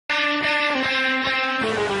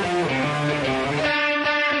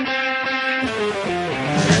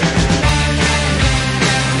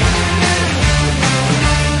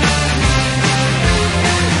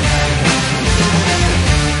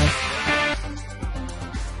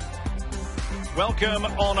Welcome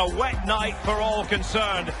on a wet night for all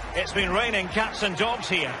concerned. It's been raining cats and dogs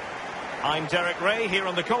here. I'm Derek Ray here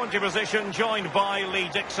on the commentary position, joined by Lee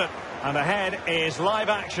Dixon. And ahead is live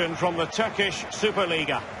action from the Turkish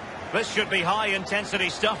Superliga. This should be high-intensity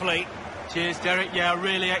stuff, Lee. Cheers, Derek. Yeah,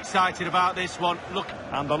 really excited about this one. Look.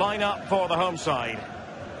 And the lineup for the home side.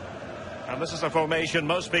 And this is a formation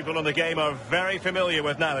most people in the game are very familiar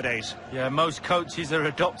with nowadays. Yeah, most coaches are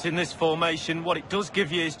adopting this formation. What it does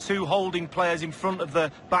give you is two holding players in front of the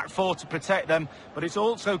back four to protect them, but it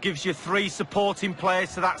also gives you three supporting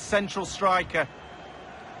players to that central striker.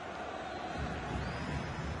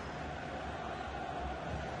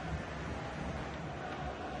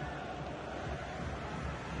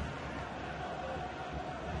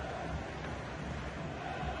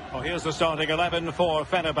 Well, here's the starting 11 for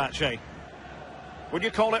Fenerbahçe. Would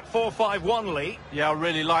you call it 4-5-1, Lee? Yeah, I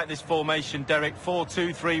really like this formation, Derek.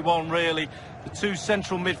 4-2-3-1, really. The two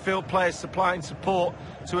central midfield players supplying support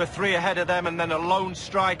to a three ahead of them, and then a lone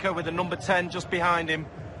striker with a number 10 just behind him.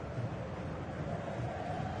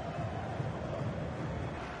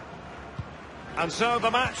 And so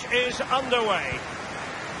the match is underway.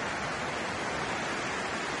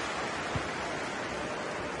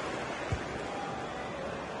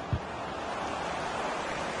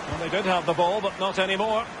 They did have the ball, but not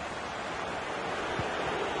anymore.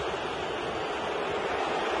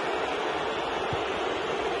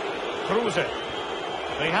 Kruse.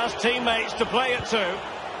 He has teammates to play it to.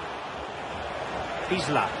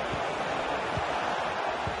 Isla.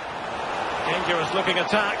 Dangerous looking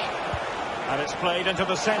attack. And it's played into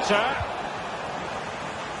the centre.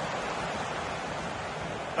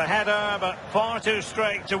 The header, but far too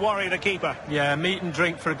straight to worry the keeper. Yeah, meat and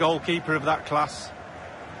drink for a goalkeeper of that class.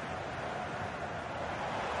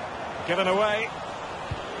 Given away.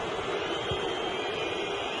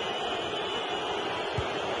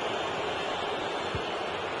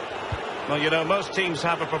 Well, you know, most teams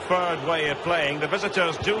have a preferred way of playing. The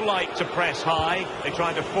visitors do like to press high. They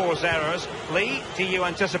try to force errors. Lee, do you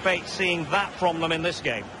anticipate seeing that from them in this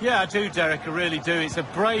game? Yeah, I do, Derek. I really do. It's a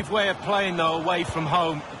brave way of playing, though, away from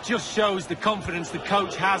home. It just shows the confidence the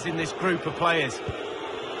coach has in this group of players.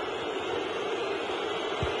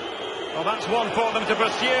 Well, that's one for them to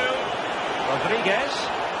pursue. Rodriguez.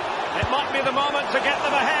 It might be the moment to get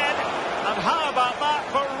them ahead. And how about that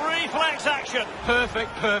for reflex action?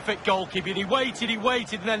 Perfect goalkeeping. He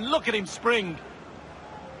waited, and then look at him spring.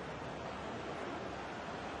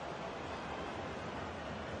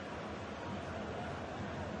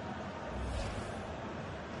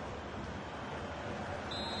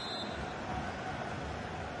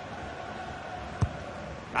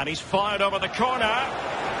 And he's fired over the corner.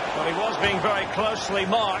 Well, he was being very closely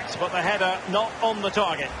marked, but the header not on the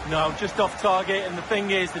target. No, just off target, and the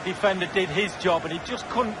thing is, the defender did his job, and he just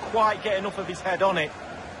couldn't quite get enough of his head on it.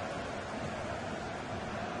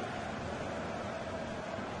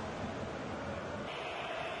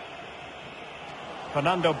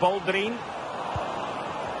 Fernando Boldrin.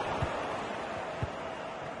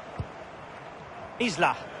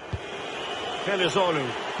 Isla.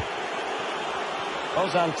 Felizolu.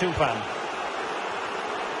 Ozan Tufan.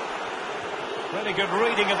 Really good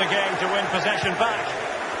reading of the game to win possession back.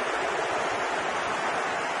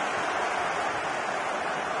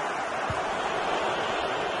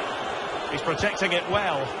 He's protecting it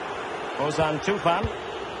well. Ozan Tufan.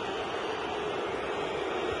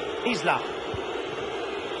 Isla.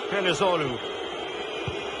 Felizolu.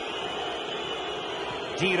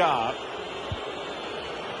 Dira.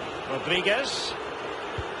 Rodriguez.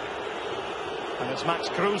 And it's Max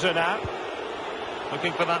Kruse now.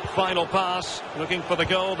 Looking for that final pass, looking for the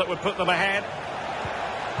goal that would put them ahead.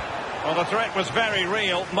 Well, the threat was very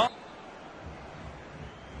real.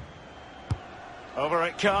 Over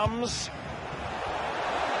it comes.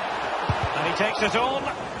 And he takes it on,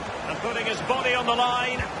 and putting his body on the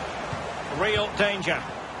line. Real danger.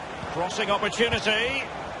 Crossing opportunity.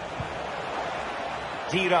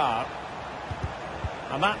 Dira.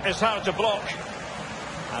 And that is how to block.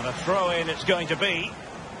 And a throw-in it's going to be.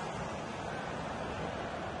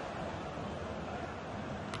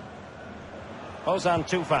 Ozan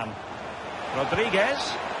Tufan.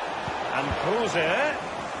 Rodriguez. And Kruse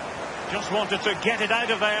just wanted to get it out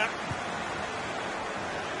of there.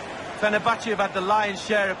 Fenerbahçe have had the lion's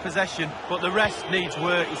share of possession, but the rest needs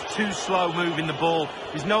work. It's too slow moving the ball.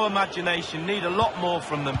 There's no imagination. Need a lot more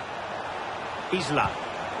from them. Isla.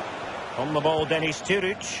 On the ball, Denis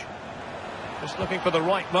Turic. Just looking for the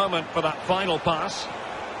right moment for that final pass.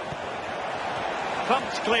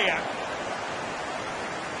 Pumped clear.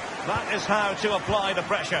 That is how to apply the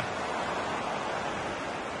pressure.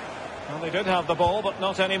 Well, they did have the ball, but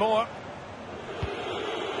not anymore.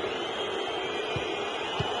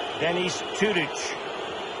 Deniz Turic.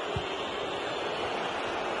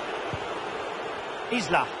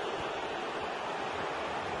 Isla.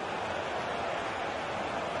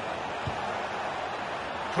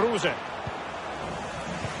 Kruse.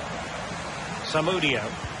 Samudio.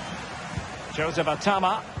 Joseph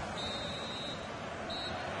Atama.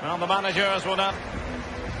 Well, the managers will not.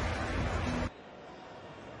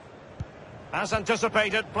 As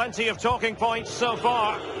anticipated, plenty of talking points so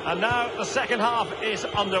far. And now the second half is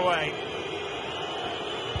underway.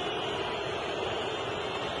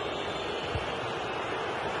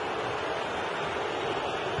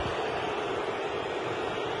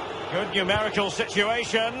 Good numerical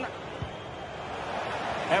situation.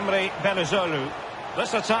 Emre Belözoğlu.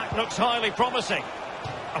 This attack looks highly promising.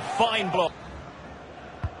 A fine block.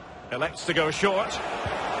 Elects to go short.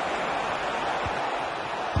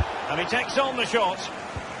 And he takes on the shot.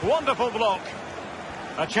 Wonderful block.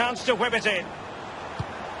 A chance to whip it in.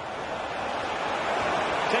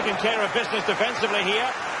 Taking care of business defensively here.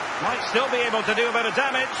 Might still be able to do a bit of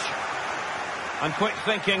damage. And quick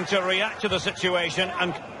thinking to react to the situation.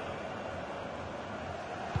 And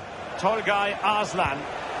Tolgay Arslan.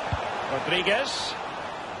 Rodriguez.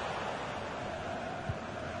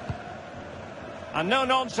 And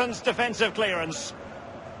no-nonsense defensive clearance.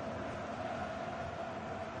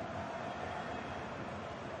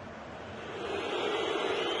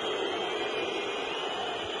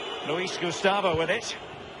 Luis Gustavo with it.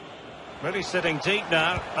 Really sitting deep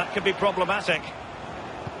now. That could be problematic.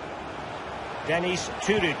 Deniz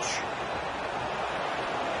Turic.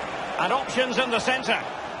 And options in the centre.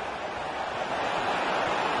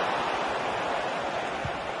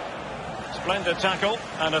 Splendid tackle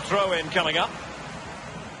and a throw-in coming up.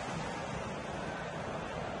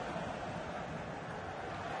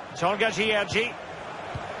 Tolga Ciğerci.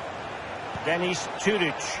 Deniz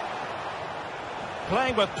Turic.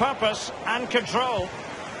 Playing with purpose and control.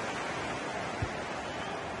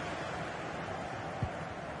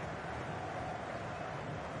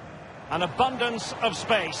 An abundance of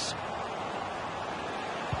space.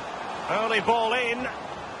 Early ball in.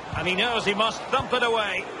 And he knows he must thump it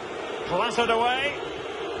away. Clattered away.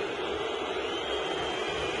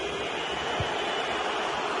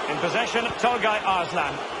 In possession, Tolgay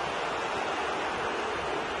Arslan.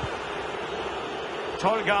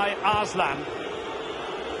 Tolgay Arslan.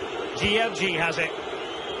 Ciğerci has it.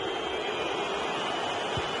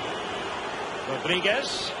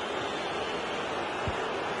 Rodriguez.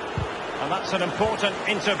 And that's an important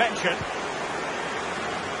intervention.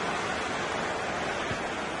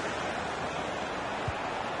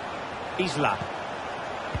 Isla.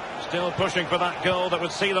 Still pushing for that goal that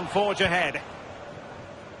would see them forge ahead.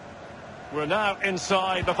 We're now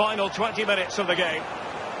inside the final 20 minutes of the game.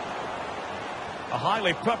 A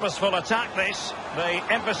highly purposeful attack this. The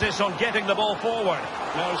emphasis on getting the ball forward.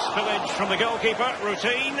 No spillage from the goalkeeper.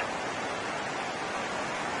 Routine.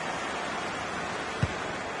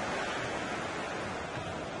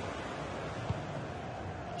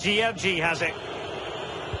 Ciğerci has it.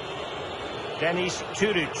 Deniz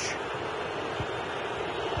Turic.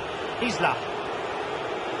 Isla.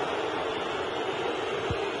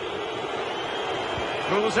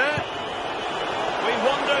 Kruse. We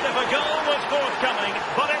wondered if a goal was forthcoming,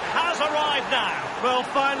 but it has arrived now. Well,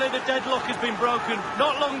 finally the deadlock has been broken.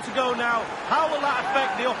 Not long to go now. How will that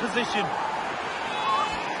affect the opposition?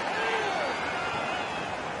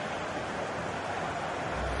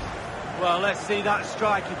 Well, let's see that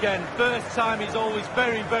strike again. First time is always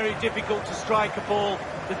very, very difficult to strike a ball.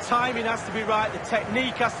 The timing has to be right, the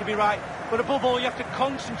technique has to be right, but above all, you have to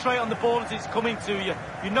concentrate on the ball as it's coming to you.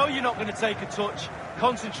 You know you're not going to take a touch.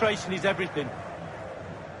 Concentration is everything.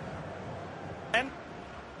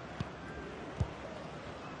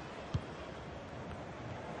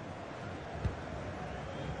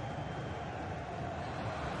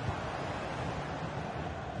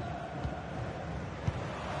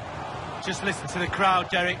 Just listen to the crowd,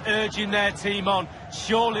 Derek, urging their team on.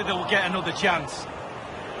 Surely they'll get another chance.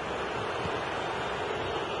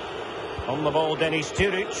 On the ball, Deniz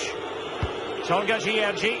Turic. Tolga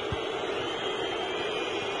Ciğerci.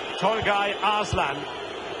 Tolgay Arslan.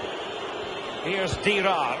 Here's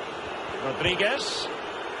Dirar. Rodriguez.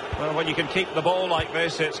 Well, when you can keep the ball like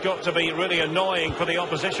this, it's got to be really annoying for the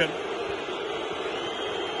opposition.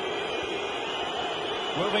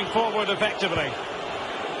 Moving forward effectively.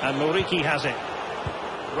 And Muriqi has it.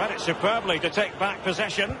 Read it superbly to take back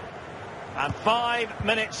possession. And 5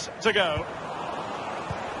 minutes to go.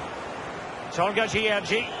 Tolga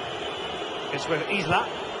Ciğerci. It's with Isla.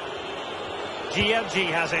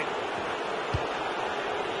 Ciğerci has it.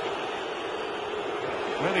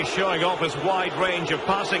 Really showing off his wide range of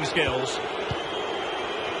passing skills.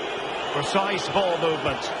 Precise ball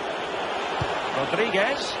movement.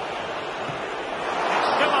 Rodriguez. It's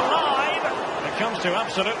still alive. It comes to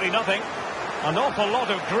absolutely nothing. An awful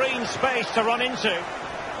lot of green space to run into.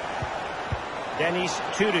 Deniz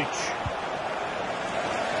Turic.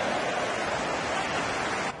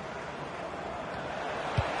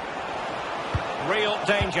 Real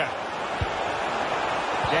danger.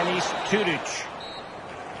 Deniz Turic.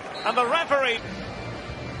 And the referee...